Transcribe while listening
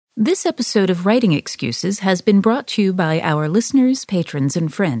This episode of Writing Excuses has been brought to you by our listeners, patrons,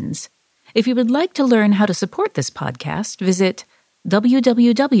 and friends. If you would like to learn how to support this podcast, visit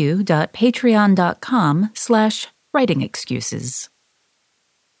www.patreon.com/writingexcuses.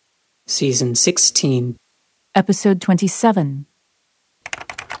 Season 16. Episode 27.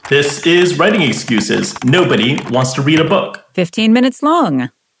 This is Writing Excuses. Nobody wants to read a book. 15 minutes long.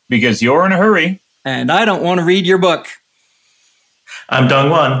 Because you're in a hurry. And I don't want to read your book. I'm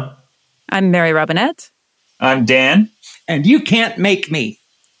Dongwon. I'm Mary Robinette. I'm Dan. And you can't make me.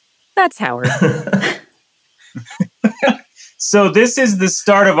 That's Howard. So this is the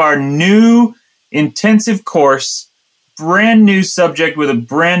start of our new intensive course, brand new subject with a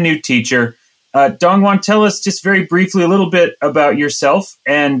brand new teacher. Dongwon, tell us just very briefly a little bit about yourself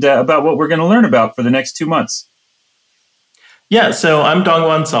and about what we're going to learn about for the next 2 months. Yeah, so I'm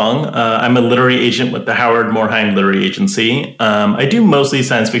Dongwon Song. I'm a literary agent with the Howard Moorheim Literary Agency. I do mostly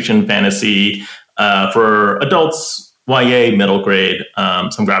science fiction, fantasy for adults, YA, middle grade,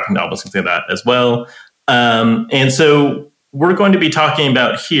 some graphic novels, things like that as well. And so we're going to be talking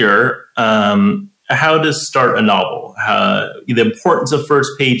about here how to start a novel, the importance of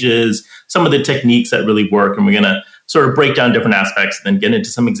first pages, some of the techniques that really work. And we're going to sort of break down different aspects and then get into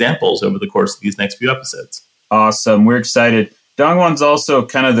some examples over the course of these next few episodes. Awesome. We're excited. Dongwon's also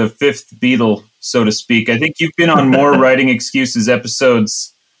kind of the fifth Beatle, so to speak. I think you've been on more Writing Excuses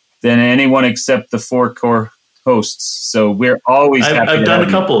episodes than anyone except the four core hosts. So we're always happy I've done a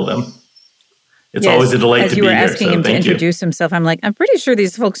couple of them. It's always a delight to be here. As you were asking him to introduce himself, I'm like, I'm pretty sure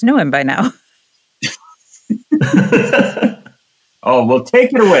these folks know him by now. Oh, well,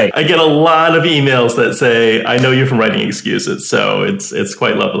 take it away. I get a lot of emails that say, I know you from Writing Excuses. So it's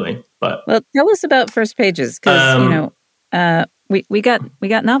quite lovely. But well, tell us about first pages, because, we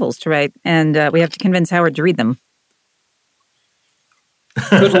got novels to write, and we have to convince Howard to read them.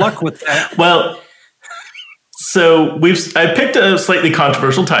 Good luck with that. Well, so I picked a slightly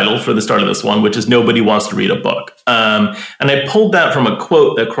controversial title for the start of this one, which is Nobody Wants to Read a Book. And I pulled that from a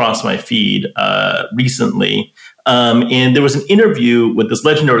quote that crossed my feed recently. And there was an interview with this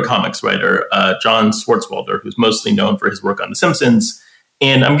legendary comics writer, John Swartzwelder, who's mostly known for his work on The Simpsons.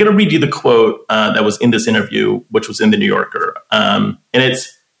 And I'm going to read you the quote that was in this interview, which was in The New Yorker. And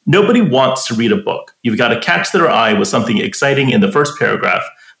it's, nobody wants to read a book. You've got to catch their eye with something exciting in the first paragraph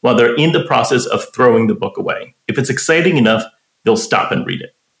while they're in the process of throwing the book away. If it's exciting enough, they'll stop and read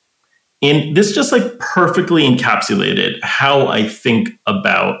it. And this just like perfectly encapsulated how I think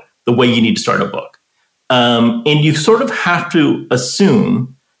about the way you need to start a book. And you sort of have to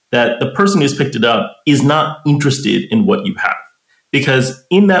assume that the person who's picked it up is not interested in what you have. Because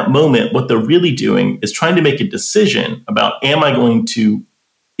in that moment, what they're really doing is trying to make a decision about, am I going to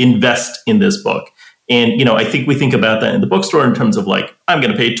invest in this book? And, I think we think about that in the bookstore in terms of like, I'm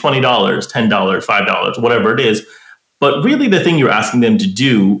going to pay $20, $10, $5, whatever it is. But really the thing you're asking them to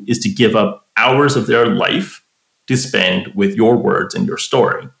do is to give up hours of their life to spend with your words and your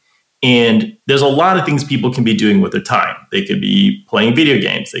story. And there's a lot of things people can be doing with their time. They could be playing video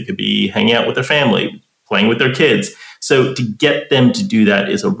games. They could be hanging out with their family, playing with their kids. So to get them to do that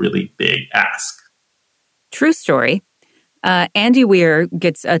is a really big ask. True story. Andy Weir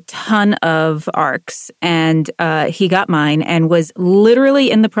gets a ton of ARCs, and he got mine and was literally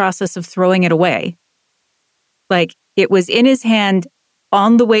in the process of throwing it away. Like, it was in his hand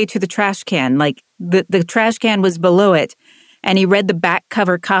on the way to the trash can. Like, the trash can was below it, and he read the back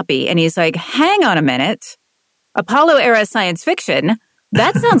cover copy, and he's like, hang on a minute. Apollo-era science fiction?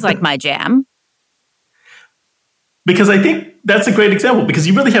 That sounds like my jam. Because I think that's a great example, because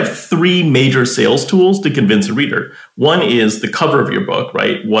you really have three major sales tools to convince a reader. One is the cover of your book,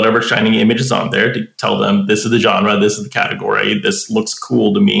 right? Whatever shining image is on there to tell them this is the genre, this is the category, this looks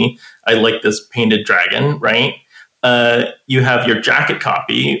cool to me. I like this painted dragon, right? You have your jacket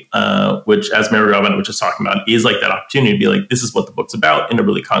copy, which, as Mary Robin was just talking about, is like that opportunity to be like, this is what the book's about in a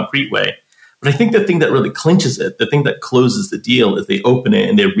really concrete way. But I think the thing that really clinches it, the thing that closes the deal, is they open it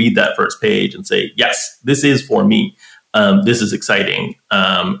and they read that first page and say, yes, this is for me. This is exciting.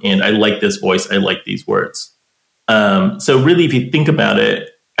 And I like this voice. I like these words. So really, if you think about it,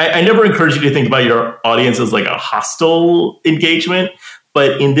 I never encourage you to think about your audience as like a hostile engagement.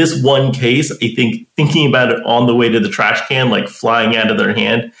 But in this one case, I think thinking about it on the way to the trash can, like flying out of their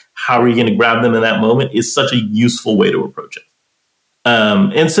hand, how are you going to grab them in that moment, is such a useful way to approach it.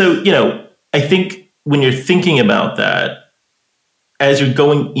 And so, I think when you're thinking about that, as you're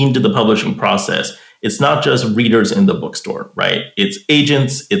going into the publishing process, it's not just readers in the bookstore, right? It's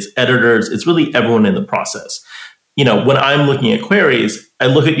agents, it's editors, it's really everyone in the process. When I'm looking at queries, I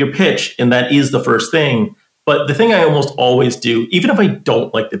look at your pitch, and that is the first thing. But the thing I almost always do, even if I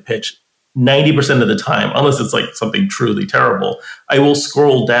don't like the pitch, 90% of the time, unless it's like something truly terrible, I will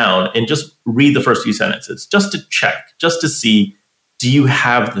scroll down and just read the first few sentences just to check, just to see, do you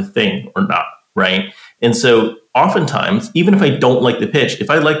have the thing or not, right? And so oftentimes, even if I don't like the pitch, if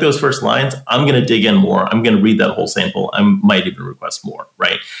I like those first lines, I'm going to dig in more. I'm going to read that whole sample. I might even request more,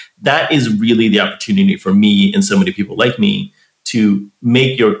 right? That is really the opportunity for me and so many people like me to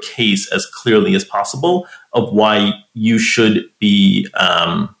make your case as clearly as possible of why you should be,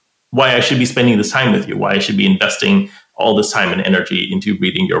 why I should be spending this time with you, why I should be investing all this time and energy into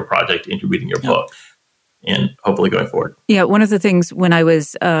reading your project, into reading your book, and hopefully going forward. Yeah, one of the things when I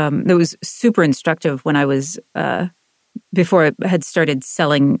was, that was super instructive when I was, before I had started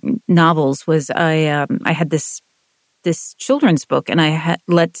selling novels was I had this children's book, and I had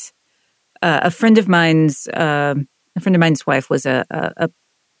let a friend of mine's wife was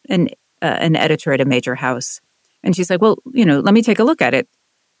an editor at a major house, and she's like, well, let me take a look at it.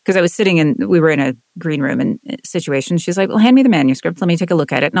 Because I was we were in a green room and situation. She's like, well, hand me the manuscript. Let me take a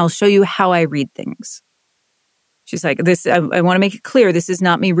look at it and I'll show you how I read things. She's like, I want to make it clear. This is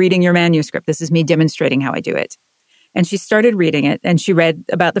not me reading your manuscript. This is me demonstrating how I do it. And she started reading it and she read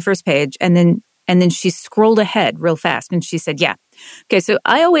about the first page and then she scrolled ahead real fast. And she said, yeah. Okay. So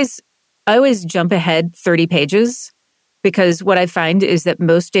I always jump ahead 30 pages because what I find is that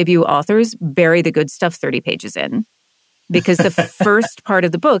most debut authors bury the good stuff 30 pages in. Because the first part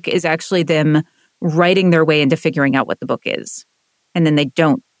of the book is actually them writing their way into figuring out what the book is. And then they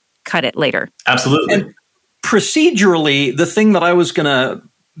don't cut it later. Absolutely. And procedurally, the thing that I was gonna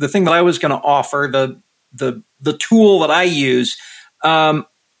offer, the tool that I use, I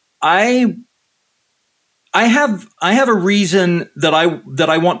have a reason that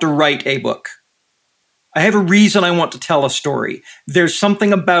I want to write a book. I have a reason I want to tell a story. There's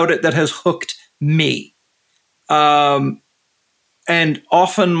something about it that has hooked me. And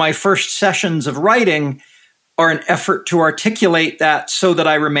often my first sessions of writing are an effort to articulate that so that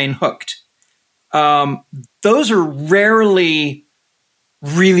I remain hooked. Those are rarely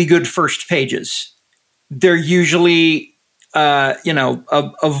really good first pages. They're usually, a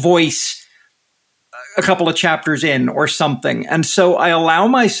voice a couple of chapters in or something. And so I allow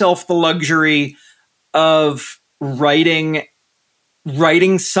myself the luxury of writing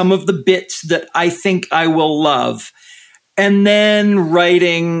some of the bits that I think I will love, and then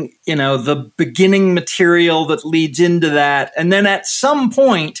writing, the beginning material that leads into that. And then at some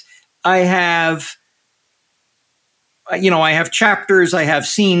point I have chapters, I have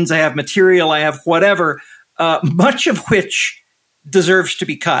scenes, I have material, I have whatever, much of which deserves to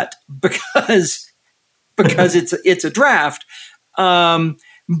be cut because it's a draft.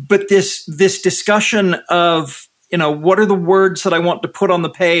 But this discussion of, what are the words that I want to put on the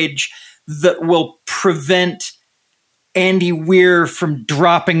page that will prevent Andy Weir from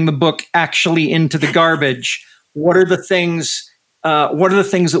dropping the book actually into the garbage? What are the things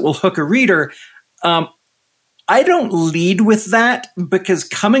that will hook a reader? I don't lead with that because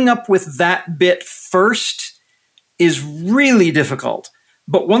coming up with that bit first is really difficult.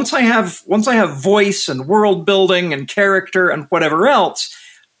 But once I have voice and world building and character and whatever else,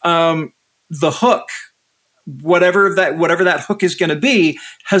 the hook, whatever that hook is going to be,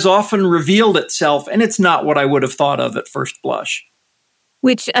 has often revealed itself, and it's not what I would have thought of at first blush.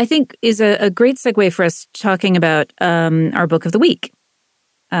 Which I think is a great segue for us talking about our book of the week,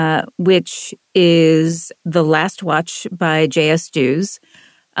 which is The Last Watch by J.S. Dews.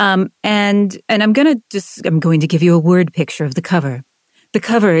 And I'm going to give you a word picture of the cover. The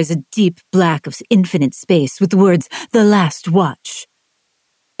cover is a deep black of infinite space with the words, The Last Watch.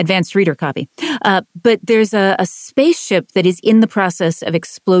 Advanced reader copy. But there's a spaceship that is in the process of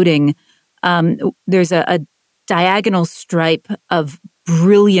exploding. There's a diagonal stripe of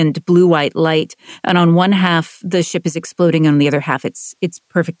brilliant blue-white light. And on one half, the ship is exploding. On the other half, it's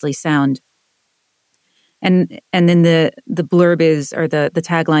perfectly sound. And then the blurb is, or the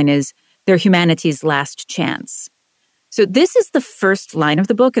tagline is, they're humanity's last chance. So this is the first line of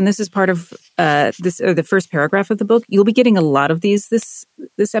the book, and this is part of the first paragraph of the book. You'll be getting a lot of these this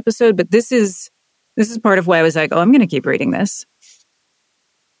episode, but this is part of why I was like, oh, I'm going to keep reading this.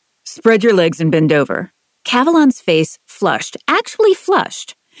 Spread your legs and bend over. Cavalon's face flushed, actually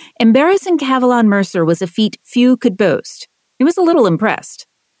flushed. Embarrassing Cavalon Mercer was a feat few could boast. He was a little impressed.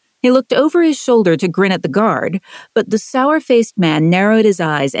 He looked over his shoulder to grin at the guard, but the sour-faced man narrowed his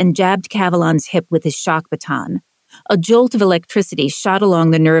eyes and jabbed Cavalon's hip with his shock baton. A jolt of electricity shot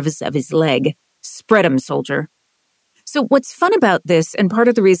along the nerves of his leg. Spread 'em, soldier. So what's fun about this, and part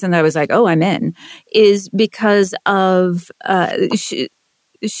of the reason that I was like, oh, I'm in, is because of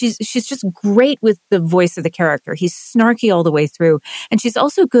she's just great with the voice of the character. He's snarky all the way through, and she's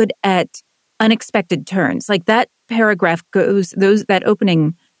also good at unexpected turns. Like that paragraph that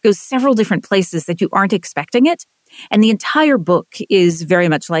opening goes several different places that you aren't expecting it. And the entire book is very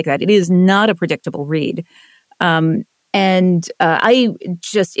much like that. It is not a predictable read. It's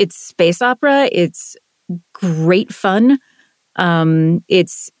space opera. It's great fun.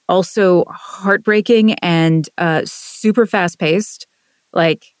 It's also heartbreaking and super fast paced.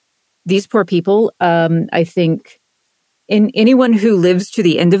 Like these poor people, I think anyone who lives to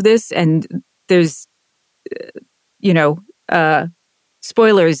the end of this, and there's,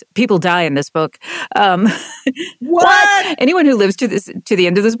 spoilers, people die in this book. What? Anyone who lives to the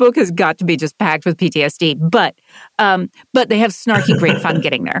end of this book has got to be just packed with PTSD. But they have snarky, great fun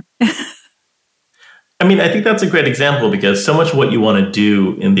getting there. I mean, I think that's a great example because so much of what you want to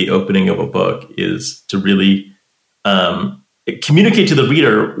do in the opening of a book is to really communicate to the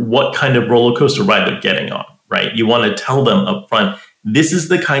reader what kind of roller coaster ride they're getting on, right? You want to tell them up front, this is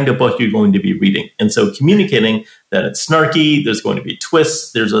the kind of book you're going to be reading. And so communicating that it's snarky, there's going to be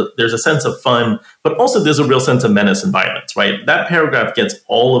twists, there's a sense of fun, but also there's a real sense of menace and violence, right? That paragraph gets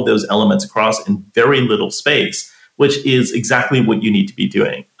all of those elements across in very little space, which is exactly what you need to be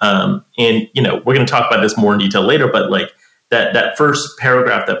doing. And, we're going to talk about this more in detail later, but like that first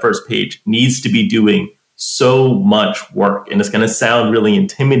paragraph, that first page needs to be doing so much work. And it's going to sound really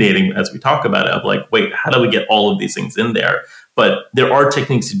intimidating as we talk about it of like, wait, how do we get all of these things in there? But there are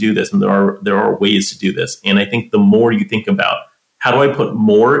techniques to do this and there are ways to do this. And I think the more you think about how do I put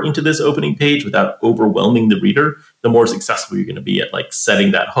more into this opening page without overwhelming the reader, the more successful you're going to be at like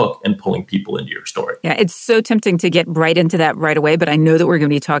setting that hook and pulling people into your story. Yeah, it's so tempting to get right into that right away, but I know that we're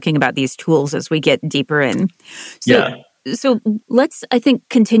going to be talking about these tools as we get deeper in. So let's, I think,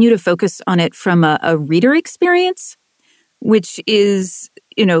 continue to focus on it from a reader experience, which is,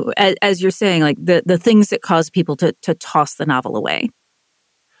 as you're saying, like the things that cause people to toss the novel away.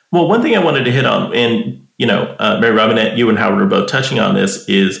 Well, one thing I wanted to hit on, and, Mary Robinette, you and Howard are both touching on this,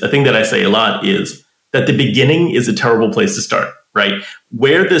 is a thing that I say a lot is that the beginning is a terrible place to start, right?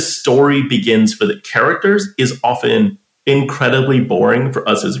 Where the story begins for the characters is often incredibly boring for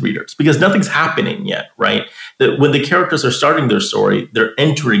us as readers because nothing's happening yet, right? That when the characters are starting their story, they're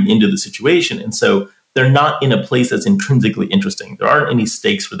entering into the situation. And so they're not in a place that's intrinsically interesting. There aren't any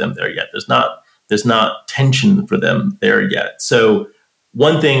stakes for them there yet. There's not tension for them there yet. So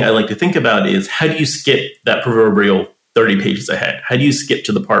one thing I like to think about is how do you skip that proverbial 30 pages ahead? How do you skip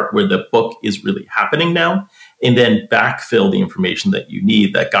to the part where the book is really happening now and then backfill the information that you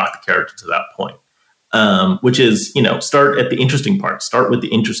need that got the character to that point? Which is, start at the interesting part. Start with the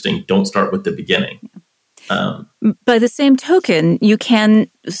interesting. Don't start with the beginning. By the same token, you can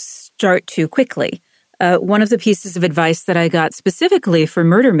start too quickly. One of the pieces of advice that I got specifically for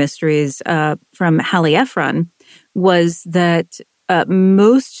murder mysteries from Hallie Efron was that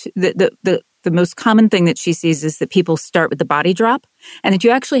the most common thing that she sees is that people start with the body drop, and that you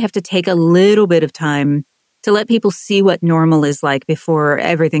actually have to take a little bit of time to let people see what normal is like before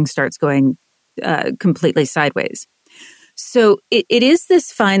everything starts going completely sideways. So it is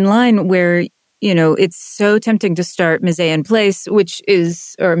this fine line where, it's so tempting to start mise en place,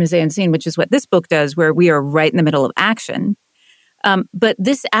 or mise en scene, which is what this book does, where we are right in the middle of action. But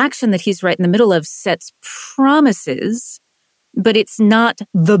this action that he's right in the middle of sets promises, but it's not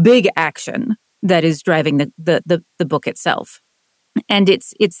the big action that is driving the book itself. And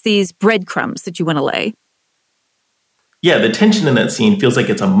it's these breadcrumbs that you want to lay. Yeah, the tension in that scene feels like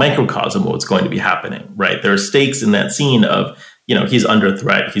it's a microcosm of what's going to be happening, right? There are stakes in that scene of, he's under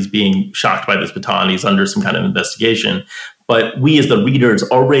threat, he's being shocked by this baton, he's under some kind of investigation. But we as the readers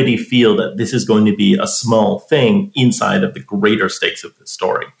already feel that this is going to be a small thing inside of the greater stakes of the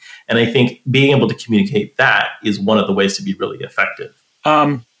story. And I think being able to communicate that is one of the ways to be really effective.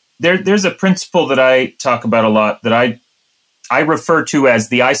 There's a principle that I talk about a lot that I refer to as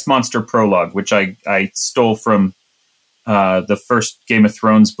the Ice Monster Prologue, which I stole from the first Game of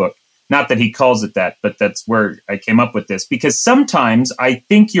Thrones book. Not that he calls it that, but that's where I came up with this. Because sometimes I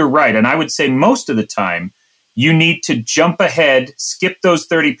think you're right, and I would say most of the time, you need to jump ahead, skip those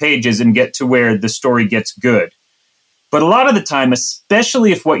 30 pages, and get to where the story gets good. But a lot of the time,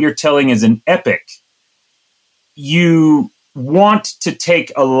 especially if what you're telling is an epic, you want to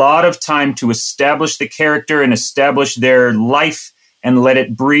take a lot of time to establish the character and establish their life and let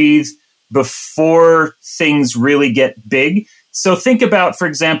it breathe before things really get big. So think about, for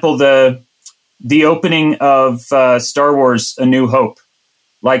example, the opening of Star Wars: A New Hope.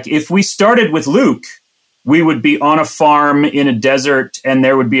 Like, if we started with Luke, we would be on a farm in a desert, and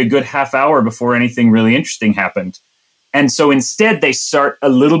there would be a good half hour before anything really interesting happened. And so instead, they start a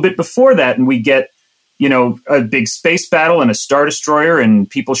little bit before that, and we get, a big space battle and a Star Destroyer and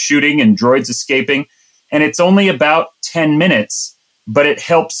people shooting and droids escaping. And it's only about 10 minutes, but it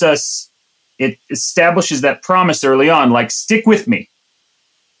helps us. It establishes that promise early on, like, stick with me.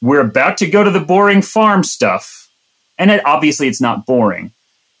 We're about to go to the boring farm stuff. And obviously it's not boring,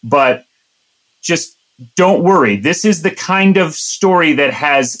 but just don't worry. This is the kind of story that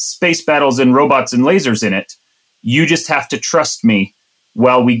has space battles and robots and lasers in it. You just have to trust me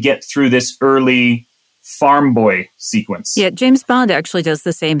while we get through this early farm boy sequence. Yeah, James Bond actually does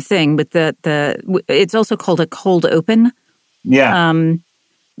the same thing, but it's also called a cold open. Yeah.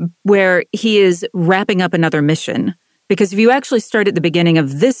 Where he is wrapping up another mission. Because if you actually start at the beginning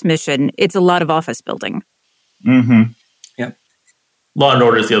of this mission, it's a lot of office building. Mm-hmm. Yep. Law and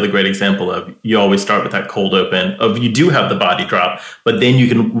Order is the other great example of, you always start with that cold open of, you do have the body drop, but then you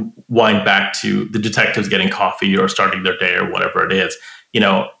can wind back to the detectives getting coffee or starting their day or whatever it is.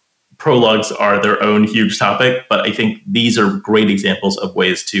 Prologues are their own huge topic, but I think these are great examples of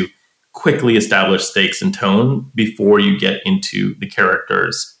ways to quickly establish stakes and tone before you get into the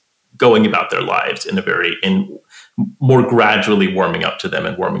characters going about their lives in more gradually warming up to them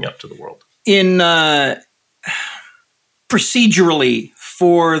and warming up to the world. In procedurally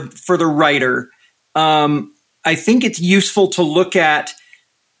for the writer, I think it's useful to look at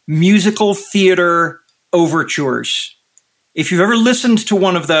musical theater overtures. If you've ever listened to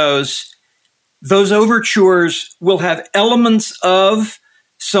one of those overtures will have elements of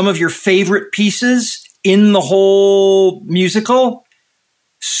some of your favorite pieces in the whole musical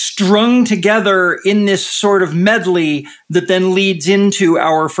strung together in this sort of medley that then leads into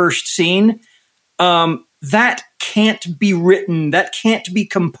our first scene. That can't be written, that can't be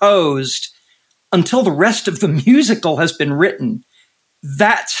composed until the rest of the musical has been written.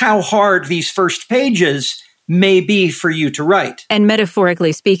 That's how hard these first pages may be for you to write. And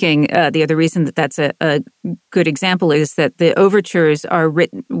metaphorically speaking, the other reason that that's a good example is that the overtures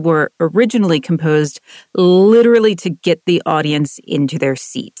were originally composed literally to get the audience into their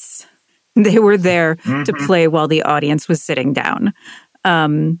seats. They were there to play while the audience was sitting down.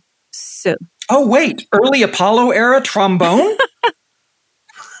 Oh, wait, early Apollo era trombone?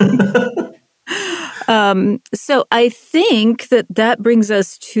 So I think that brings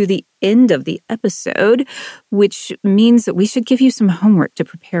us to the end of the episode, which means that we should give you some homework to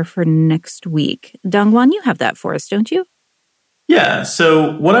prepare for next week. Dongwon, you have that for us, don't you? Yeah.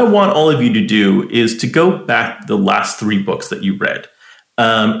 So what I want all of you to do is to go back the last 3 books that you read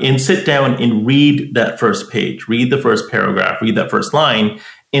and sit down and read that first page, read the first paragraph, read that first line,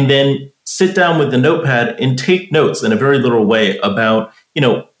 and then sit down with the notepad and take notes in a very literal way about,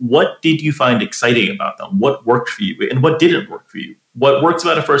 what did you find exciting about them? What worked for you and what didn't work for you? What works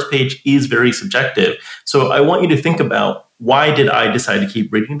about a first page is very subjective. So I want you to think about, why did I decide to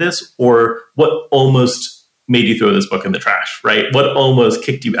keep reading this? Or what almost made you throw this book in the trash, right? What almost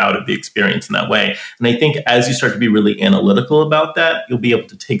kicked you out of the experience in that way? And I think as you start to be really analytical about that, you'll be able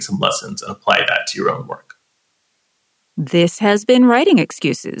to take some lessons and apply that to your own work. This has been Writing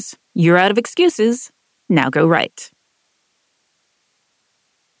Excuses. You're out of excuses. Now go write.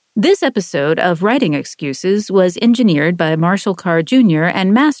 This episode of Writing Excuses was engineered by Marshall Carr Jr.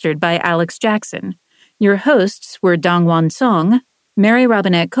 and mastered by Alex Jackson. Your hosts were Dongwon Song, Mary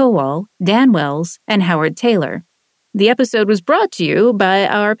Robinette Kowal, Dan Wells, and Howard Taylor. The episode was brought to you by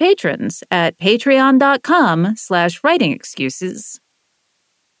our patrons at patreon.com/writingexcuses.